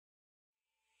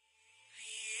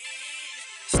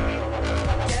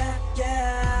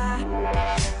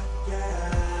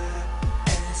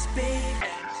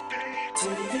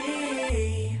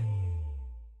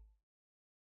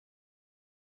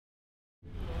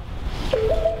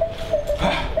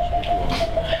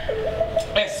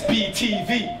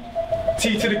SBTV,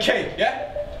 T to the K,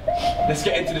 yeah? Let's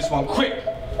get into this one quick.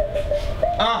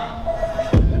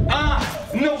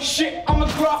 No shit, I'm a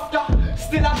grafter.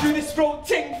 Still I do this road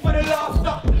thing for the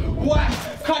laughter. Why?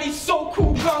 Cause these so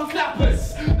cool gun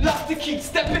clappers love to keep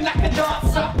stepping like a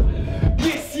dancer.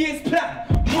 This year's plan,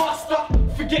 master,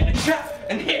 forget the trap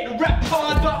and hit the rap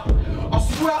harder. I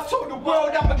swear I told the world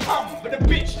I'ma come, but the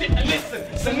bitch didn't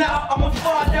listen, so now I'm a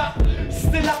father.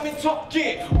 Still I'm in top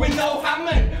gear with no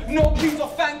Hammond, no please or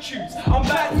thank yous, I'm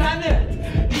bad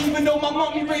mannered. Even though my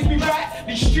mommy raised me right,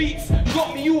 these streets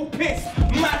got me all pissed,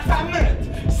 mad hammered.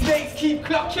 Snakes keep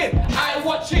clocking, I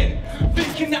watching,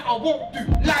 thinking that I won't do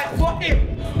life for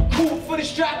him. Cool for the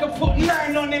striker, put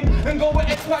 9 on him, and go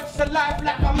ahead purchase a life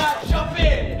like I'm out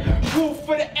shopping. Cool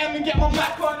for the M and get my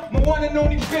Mac on, my one and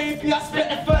only baby I spent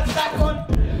the first stack on.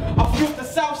 I feel the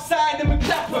south side and we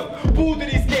clap them, bored of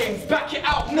these games, back it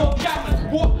out, no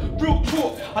gammon. What? Real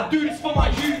talk, I do this for my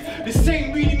youth. This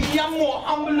ain't really me, I'm more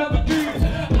humble of a dude.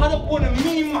 I don't wanna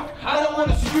meme muck, I don't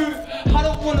wanna spoof, I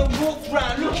don't wanna walk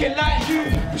around looking like you.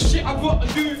 But shit I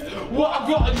gotta do, what I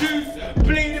gotta do.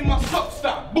 Blade in my socks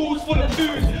fam, balls full of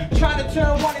food. Trying to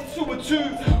turn 1 into a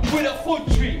 2 with a foot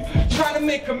dream. Trying to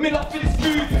make a meal off of this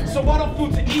food. So I don't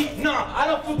feel to eat, nah, I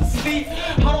don't feel to sleep.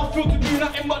 I don't feel to do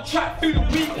nothing but trap through the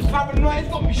week. Paranoia's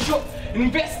got me shook,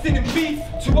 investing in beef.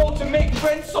 Too old to make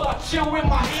friends, so I chill with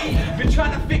my heat. Been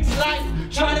trying to fix life,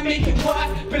 trying to make it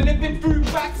work. Been living through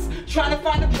facts, trying to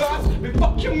find a verse. Been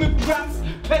fucking with grams,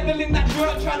 peddling that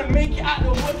dirt, trying to make it out the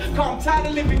wood. Cause I'm tired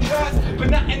of living cursed, but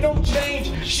nothing don't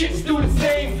change. Shit's still the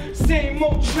same, same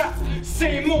old trap,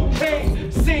 same old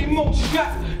pain, same old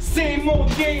strap, same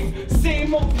old game,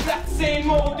 same old flat, same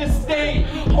old disdain.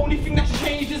 Only thing that's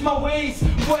changed is my ways.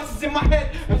 Voices in my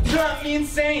head have turned me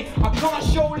insane. I can't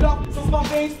show love since my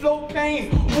veins flow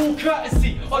pain. All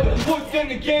courtesy of the woods in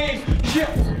the game. Yeah,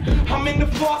 I'm in the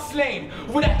fast lane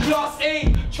with that class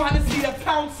A, trying to see the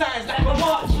pound signs like a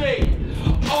March trade.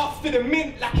 After the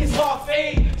mint like it's half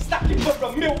A, stacking for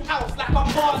a milk house like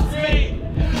I'm Mars made.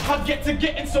 I get to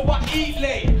getting so I eat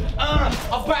late.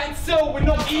 I buy and sell with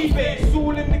no eBay. It's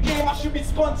all in the game, I should be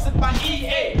sponsored by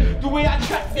EA. The way I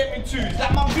track them in twos,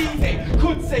 like my B-Day.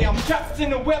 Could say I'm trapped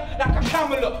in a web like a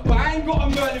Camelot, but I ain't got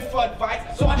a Merlin for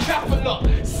advice, so I trap a lot.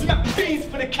 Smack beans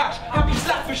for the cash, happy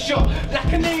slap a shot.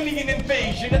 Like an alien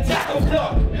invasion, attack a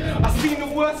block. I seen the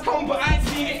worst come, but I ain't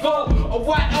seen it go. A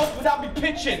white elf, but I'll be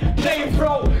pitching, playing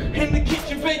pro. In the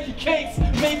kitchen baking cakes,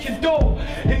 making dough.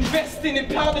 Investing in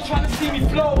powder, trying to see me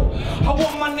flow. I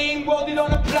want my name welded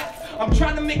on a plaque. I'm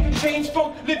trying to make a change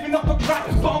from living up a crack,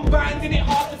 but I'm finding it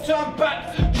hard to turn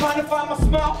back. Trying to find my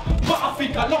smile, but I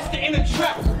think I lost it in a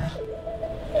trap.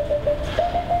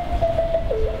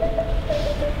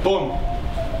 Boom.